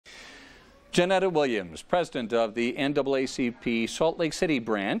Jeanetta Williams, president of the NAACP Salt Lake City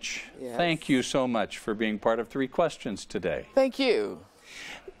branch. Yes. Thank you so much for being part of Three Questions today. Thank you.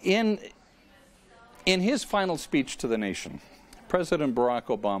 In his final speech to the nation, President Barack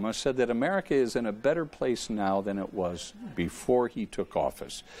Obama said that America is in a better place now than it was before he took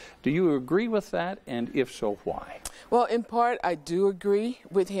office. Do you agree with that, and if so, why? Well, in part, I do agree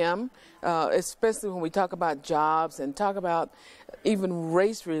with him, especially when we talk about jobs and talk about even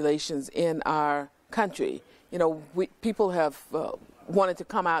race relations in our country. You know, people have wanted to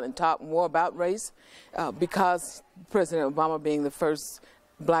come out and talk more about race because President Obama being the first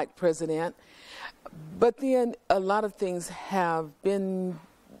black president. But then a lot of things have been,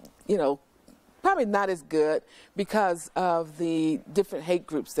 you know, probably not as good because of the different hate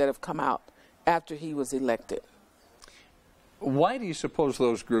groups that have come out after he was elected. Why do you suppose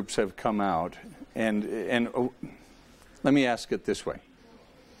those groups have come out? And let me ask it this way.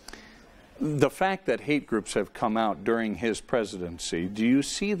 The fact that hate groups have come out during his presidency, do you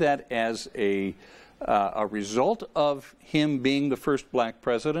see that as a result of him being the first black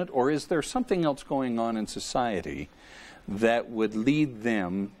president, or is there something else going on in society that would lead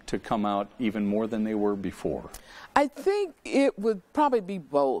them to come out even more than they were before? I think it would probably be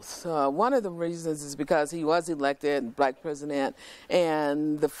both. One of the reasons is because he was elected black president,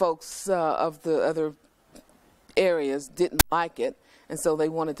 and the folks of the other areas didn't like it, and so they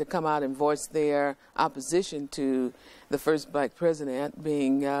wanted to come out and voice their opposition to the first black president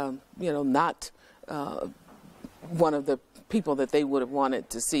being, you know, not one of the people that they would have wanted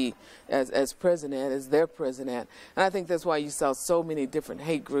to see as president, as their president. And I think that's why you saw so many different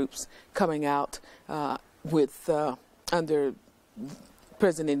hate groups coming out with under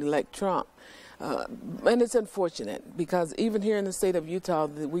President-elect Trump. And it's unfortunate because even here in the state of Utah,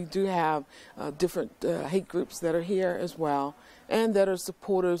 we do have different hate groups that are here as well and that are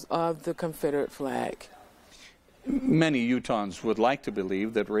supporters of the Confederate flag. Many Utahns would like to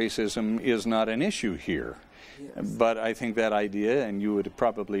believe that racism is not an issue here. Yes. But I think that idea, and you would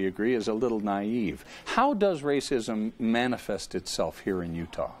probably agree, is a little naive. How does racism manifest itself here in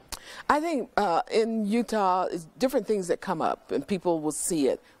Utah? I think in Utah, it's different things that come up, and people will see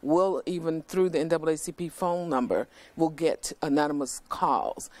it. We'll, even through the NAACP phone number, we'll get anonymous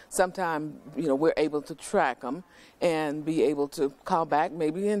calls. Sometimes, you know, we're able to track them and be able to call back,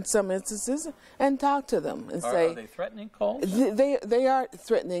 maybe in some instances, and talk to them and say. Are they threatening calls? They are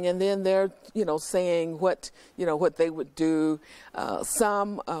threatening, and then they're, you know, saying what, you know, what they would do.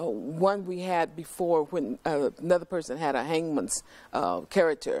 One we had before when another person had a hangman's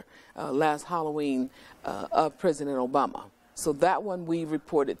character last Halloween of President Obama. So that one we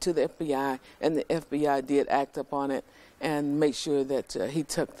reported to the FBI, and the FBI did act upon it and make sure that he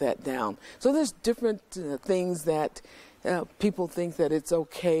took that down. So there's different things that people think that it's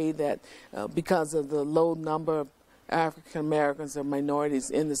okay that because of the low number of African Americans or minorities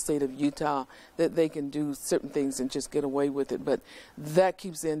in the state of Utah, that they can do certain things and just get away with it. But that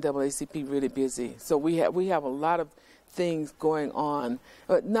keeps the NAACP really busy. So we have a lot of things going on,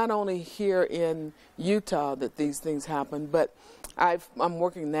 not only here in Utah that these things happen, but I'm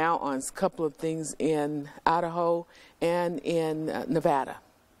working now on a couple of things in Idaho and in Nevada.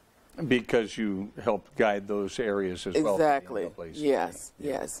 Because you help guide those areas as well. Exactly. Yes,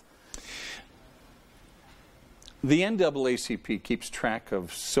 yes. The NAACP keeps track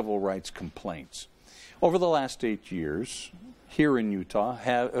of civil rights complaints. Over the last 8 years, here in Utah,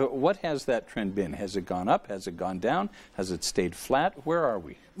 what has that trend been? Has it gone up? Has it gone down? Has it stayed flat? Where are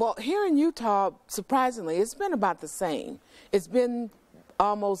we? Well, here in Utah, surprisingly, it's been about the same. It's been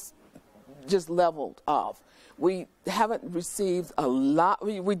almost just leveled off. We haven't received a lot.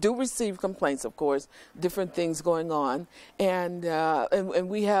 We do receive complaints, of course, different things going on, and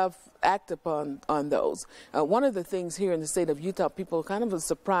we have act upon those. One of the things here in the state of Utah, people are kind of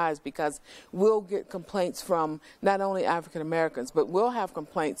surprised because we'll get complaints from not only African Americans, but we'll have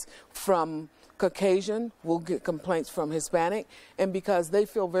complaints from Caucasian, we'll get complaints from Hispanic, and because they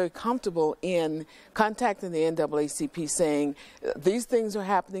feel very comfortable in contacting the NAACP saying these things are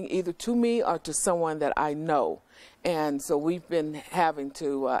happening either to me or to someone that I know. And so we've been having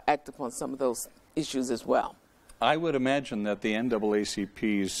to act upon some of those issues as well. I would imagine that the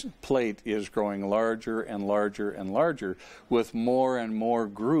NAACP's plate is growing larger and larger and larger with more and more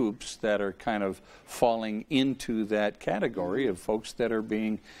groups that are kind of falling into that category of folks that are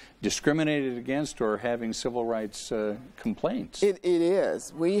being discriminated against or having civil rights complaints. It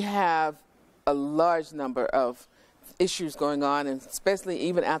is. We have a large number of issues going on, and especially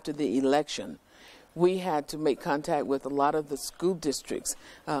even after the election. we had to make contact with a lot of the school districts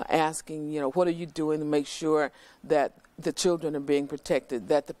asking, you know, what are you doing to make sure that the children are being protected,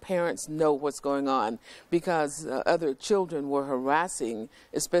 that the parents know what's going on, because other children were harassing,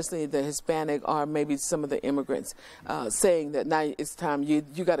 especially the Hispanic or maybe some of the immigrants, saying that now it's time, you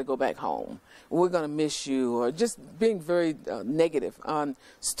got to go back home. We're going to miss you, or just being very negative on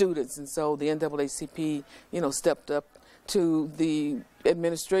students. And so the NAACP, stepped up to the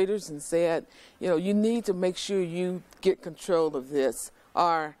administrators and said, you need to make sure you get control of this,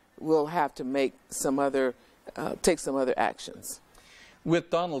 or we'll have to make take some other actions. With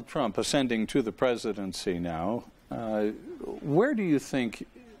Donald Trump ascending to the presidency now, where do you think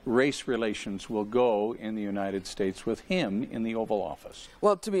race relations will go in the United States with him in the Oval Office?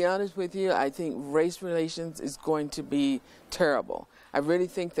 Well, to be honest with you, I think race relations is going to be terrible. I really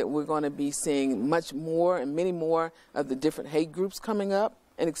think that we're going to be seeing much more and many more of the different hate groups coming up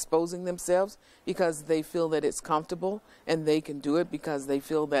and exposing themselves because they feel that it's comfortable and they can do it because they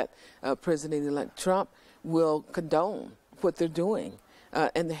feel that President-elect Trump will condone what they're doing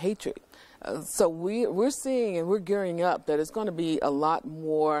and the hatred. So we're seeing and we're gearing up that it's going to be a lot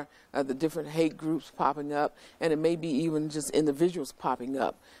more of the different hate groups popping up, and it may be even just individuals popping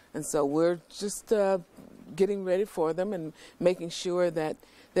up. And so we're just getting ready for them and making sure that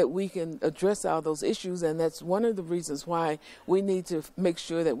we can address all those issues. And that's one of the reasons why we need to make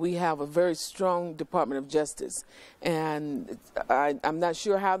sure that we have a very strong Department of Justice. And I'm not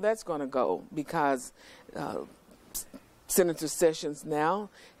sure how that's going to go, because Senator Sessions now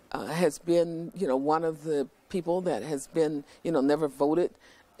has been, one of the people that has been, never voted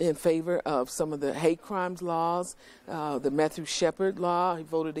in favor of some of the hate crimes laws, the Matthew Shepard law. He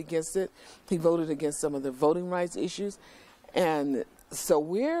voted against it. He voted against some of the voting rights issues. And so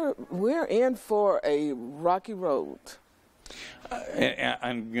we're in for a rocky road.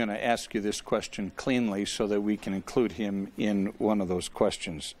 I'm going to ask you this question cleanly so that we can include him in one of those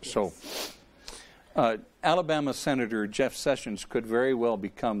questions. Yes. So Alabama Senator Jeff Sessions could very well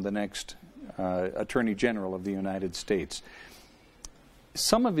become the next Attorney General of the United States.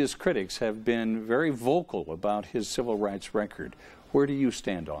 Some of his critics have been very vocal about his civil rights record. Where do you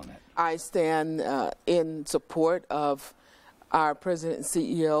stand on it? I stand in support of our President and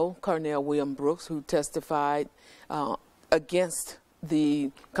CEO, Cornell William Brooks, who testified against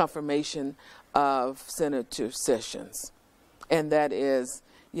the confirmation of Senator Sessions. And that is,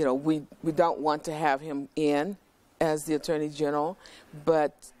 we don't want to have him in as the Attorney General,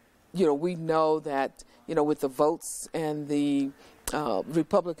 but, we know that, with the votes and the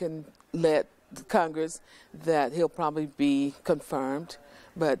Republican-led Congress, that he'll probably be confirmed.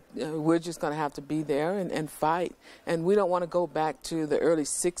 But we're just going to have to be there and fight. And we don't want to go back to the early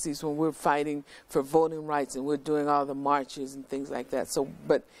 60s when we're fighting for voting rights and we're doing all the marches and things like that. So,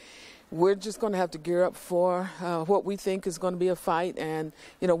 but we're just going to have to gear up for what we think is going to be a fight. And,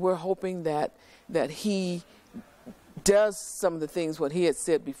 we're hoping that he does some of the things what he had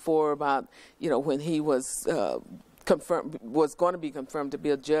said before about, when he was going to be confirmed to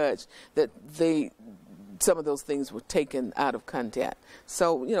be a judge, that some of those things were taken out of context.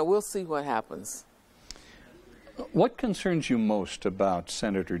 So, we'll see what happens. What concerns you most about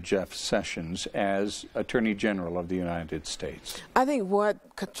Senator Jeff Sessions as Attorney General of the United States? I think what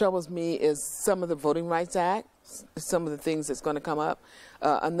troubles me is some of the Voting Rights Act, some of the things that's going to come up.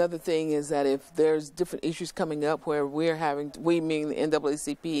 Another thing is that if there's different issues coming up where we mean the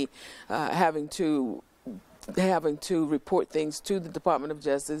NAACP, having to report things to the Department of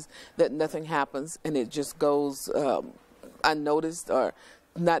Justice, that nothing happens and it just goes unnoticed or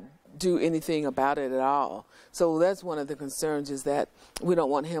not do anything about it at all. So that's one of the concerns, is that we don't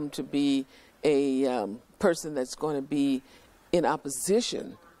want him to be a person that's going to be in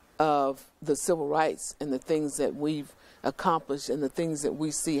opposition of the civil rights and the things that we've accomplished and the things that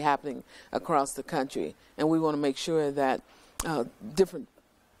we see happening across the country. And we want to make sure that different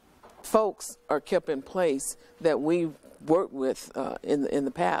folks are kept in place that we've worked with in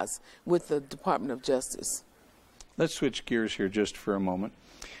the past with the Department of Justice. Let's switch gears here just for a moment.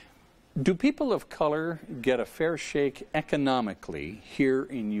 Do people of color get a fair shake economically here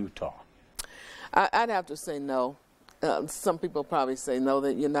in Utah? I'd have to say no. Some people probably say no,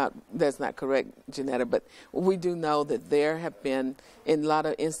 that that's not correct, Jeanetta, but we do know that there have been, in a lot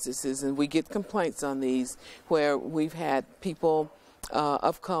of instances, and we get complaints on these, where we've had people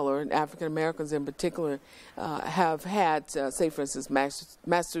of color, and African Americans in particular, have had, say for instance,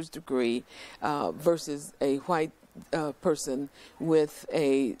 master's degree versus a white person with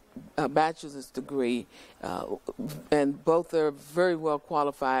a bachelor's degree, and both are very well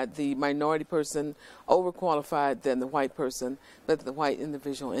qualified. The minority person overqualified than the white person, but the white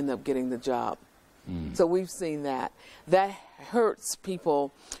individual ended up getting the job. So we've seen that. That hurts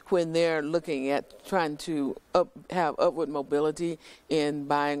people when they're looking at trying to have upward mobility in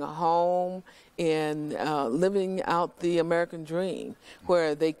buying a home, in living out the American dream,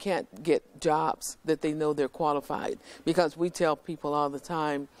 where they can't get jobs that they know they're qualified. Because we tell people all the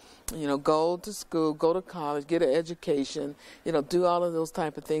time, you know, go to school, go to college, get an education, you know, do all of those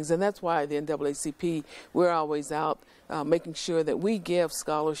type of things. And that's why the NAACP, we're always out making sure that we give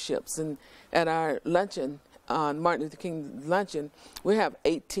scholarships. And at our luncheon, on Martin Luther King luncheon, we have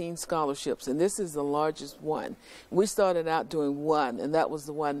 18 scholarships, and this is the largest one. We started out doing one, and that was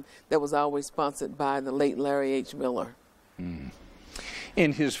the one that was always sponsored by the late Larry H. Miller.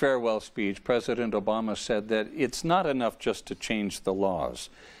 In his farewell speech, President Obama said that it's not enough just to change the laws.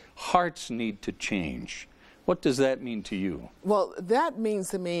 Hearts need to change. What does that mean to you? Well, that means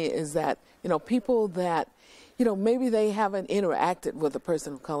to me is that, you know, people that, you know, maybe they haven't interacted with a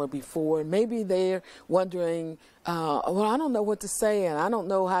person of color before. Maybe they're wondering, well, I don't know what to say and I don't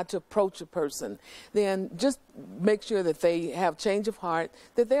know how to approach a person. Then just make sure that they have change of heart,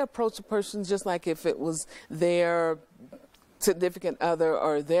 that they approach a person just like if it was their significant other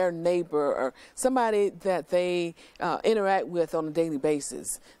or their neighbor or somebody that they interact with on a daily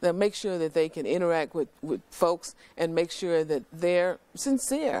basis. Now make sure that they can interact with folks and make sure that they're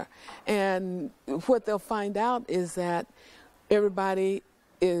sincere. And what they'll find out is that everybody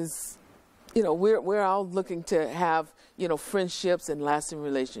is, you know, we're all looking to have, you know, friendships and lasting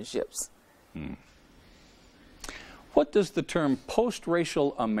relationships. What does the term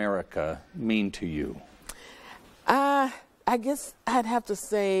post-racial America mean to you? I guess I'd have to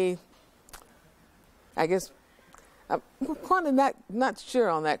say, I guess, I'm kind of not sure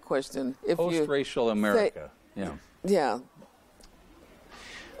on that question. If post-racial America, yeah. Yeah.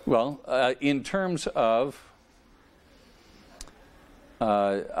 Well, in terms of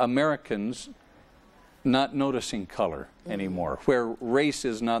Americans not noticing color anymore, where race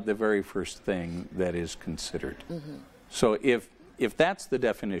is not the very first thing that is considered. So if that's the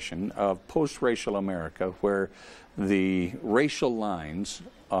definition of post-racial America, where the racial lines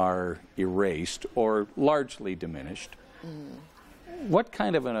are erased or largely diminished, what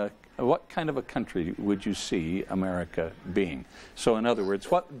kind of a country would you see America being? So, in other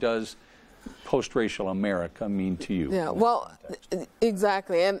words, what does post-racial America mean to you? Yeah, well,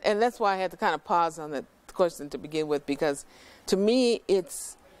 exactly, and that's why I had to kind of pause on that question to begin with, because to me,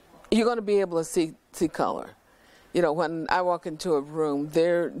 it's you're going to be able to see color. You know, when I walk into a room,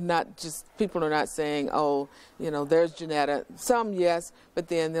 they're not just, people are not saying, oh, you know, there's Jeanetta. Some, yes, but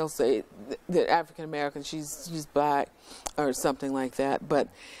then they'll say they're African American, she's black, or something like that. But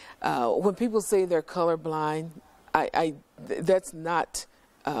when people say they're colorblind, that's not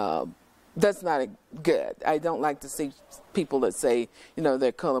good. I don't like to see people that say, you know,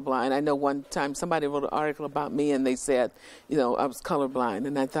 they're colorblind. I know one time somebody wrote an article about me and they said, you know, I was colorblind,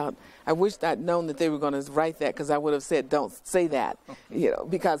 and I thought, I wished I'd known that they were going to write that, because I would have said, don't say that, you know,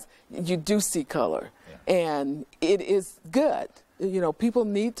 because you do see color, and it is good. You know, people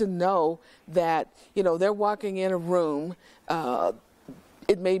need to know that, you know, they're walking in a room,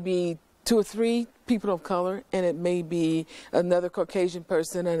 it may be 2 or 3 people of color, and it may be another Caucasian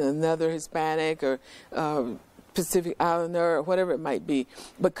person and another Hispanic or Pacific Islander or whatever it might be,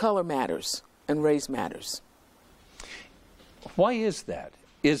 but color matters and race matters. Why is that?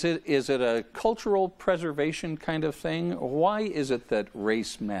 Is it a cultural preservation kind of thing? Why is it that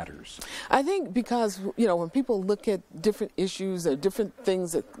race matters? I think because, you know, when people look at different issues or different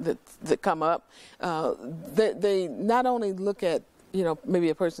things that come up, they not only look at, you know, maybe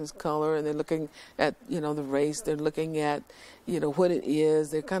a person's color, and they're looking at, you know, the race, they're looking at, you know, what it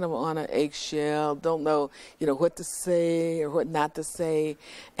is. They're kind of on an eggshell, don't know, you know, what to say or what not to say.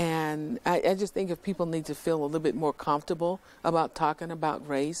 And I just think if people need to feel a little bit more comfortable about talking about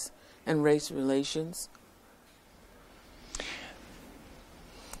race and race relations.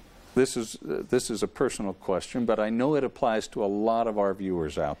 This is a personal question, but I know it applies to a lot of our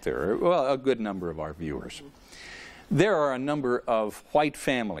viewers out there, well, a good number of our viewers. There are a number of white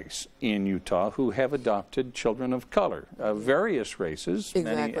families in Utah who have adopted children of color, various races,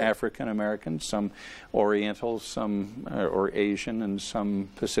 many African Americans, some Oriental, some or Asian, and some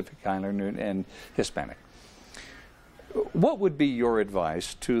Pacific Islander and Hispanic. What would be your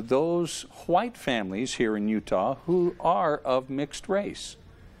advice to those white families here in Utah who are of mixed race?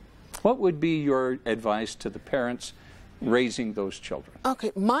 What would be your advice to the parents raising those children?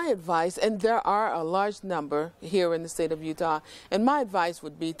 Okay, my advice, and there are a large number here in the state of Utah, and my advice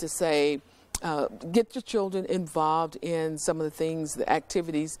would be to say, get your children involved in some of the things, the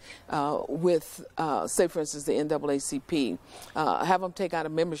activities with, say for instance, the NAACP. Have them take out a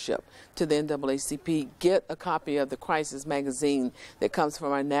membership to the NAACP. Get a copy of the Crisis magazine that comes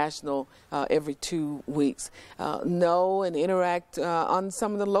from our national every 2 weeks. Know and interact on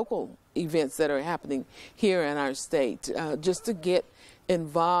some of the local events that are happening here in our state, just to get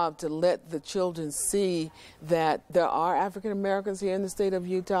involved, to let the children see that there are African Americans here in the state of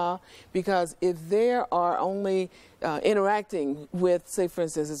Utah, because if they are only interacting with, say for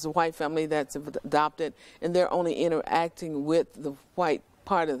instance, it's a white family that's adopted and they're only interacting with the white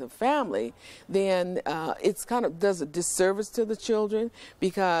part of the family, then it's kind of does a disservice to the children,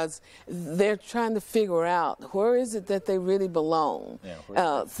 because they're trying to figure out where is it that they really belong.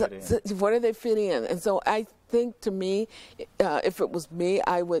 Yeah, where do they fit in? And so I think, to me, if it was me,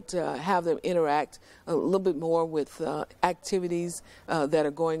 I would have them interact a little bit more with activities that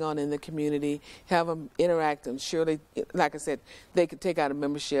are going on in the community. Have them interact, and surely, like I said, they could take out a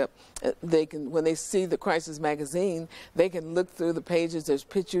membership. They can, when they see the Crisis magazine, they can look through the pages. There's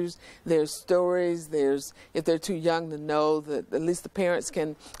pictures, there's stories, there's, if they're too young to know, that at least the parents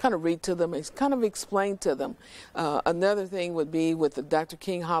can kind of read to them and kind of explain to them. Another thing would be with the Dr.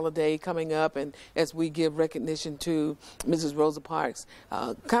 King holiday coming up, and as we give recognition to Mrs. Rosa Parks,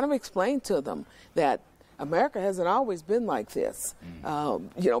 kind of explain to them that America hasn't always been like this.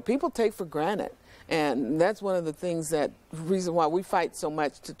 You know, people take for granted. And that's one of the things that, reason why we fight so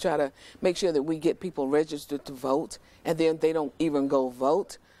much, to try to make sure that we get people registered to vote, and then they don't even go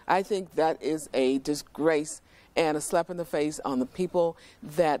vote. I think that is a disgrace and a slap in the face on the people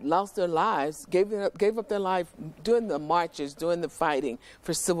that lost their lives, gave up their life doing the marches, doing the fighting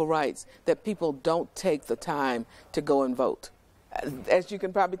for civil rights, that people don't take the time to go and vote. As you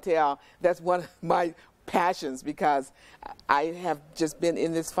can probably tell, that's one of my passions, because I have just been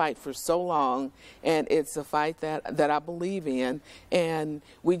in this fight for so long, and it's a fight that I believe in, and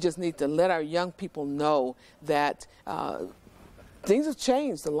we just need to let our young people know that things have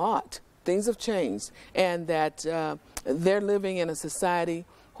changed a lot. Things have changed, and that they're living in a society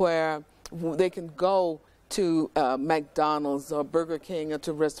where they can go to McDonald's or Burger King or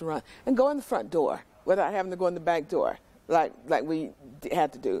to a restaurant and go in the front door without having to go in the back door like we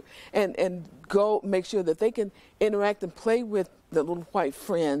had to do, and go make sure that they can interact and play with the little white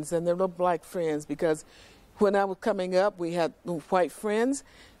friends and their little black friends. Because when I was coming up, we had little white friends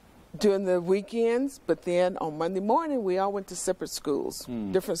during the weekends, but then on Monday morning we all went to separate schools,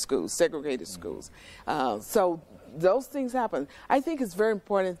 different schools, segregated schools. So those things happen. I think it's very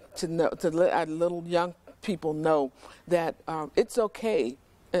important to know, to let our little young people know that it's okay,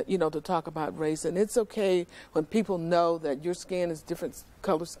 you know, to talk about race, and it's okay when people know that your skin is different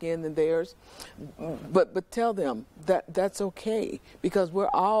color skin than theirs, but tell them that that's okay, because we're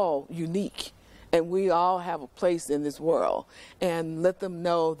all unique and we all have a place in this world, and let them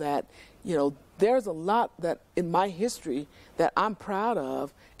know that, you know, there's a lot that in my history that I'm proud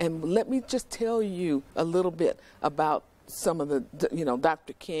of, and let me just tell you a little bit about some of the, you know,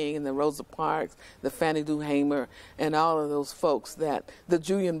 Dr. King and the Rosa Parks, the Fannie Lou Hamer, and all of those folks, that the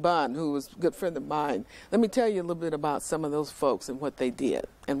Julian Bond, who was a good friend of mine. Let me tell you a little bit about some of those folks and what they did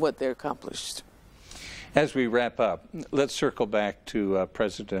and what they accomplished. As we wrap up, let's circle back to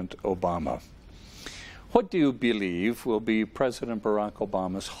President Obama. What do you believe will be President Barack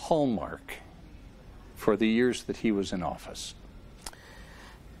Obama's hallmark for the years that he was in office?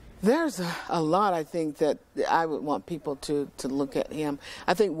 There's a lot, I think, that I would want people to look at him.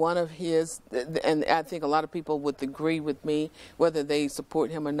 I think one of his, and I think a lot of people would agree with me, whether they support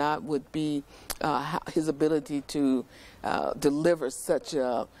him or not, would be his ability to deliver such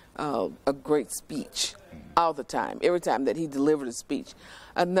a great speech all the time, every time that he delivered a speech.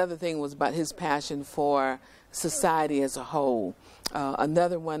 Another thing was about his passion for society as a whole.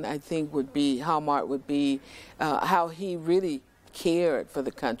 Another one, I think, would be, hallmark would be how he really cared for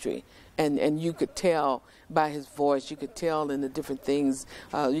the country, and you could tell by his voice, you could tell in the different things.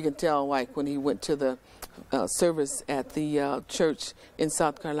 You can tell, like when he went to the service at the church in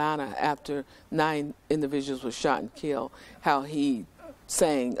South Carolina after 9 individuals were shot and killed, how he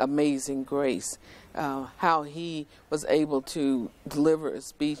sang Amazing Grace, how he was able to deliver a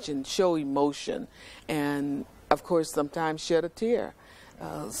speech and show emotion, and of course sometimes shed a tear.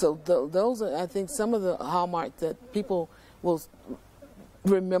 So those are, I think, some of the hallmarks that people will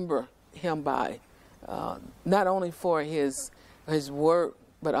remember him by, not only for his work,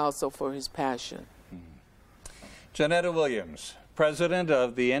 but also for his passion. Jeanetta Williams, President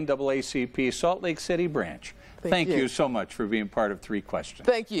of the NAACP Salt Lake City branch. Thank you so much for being part of 3 Questions.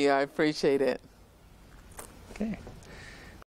 Thank you. I appreciate it. Okay.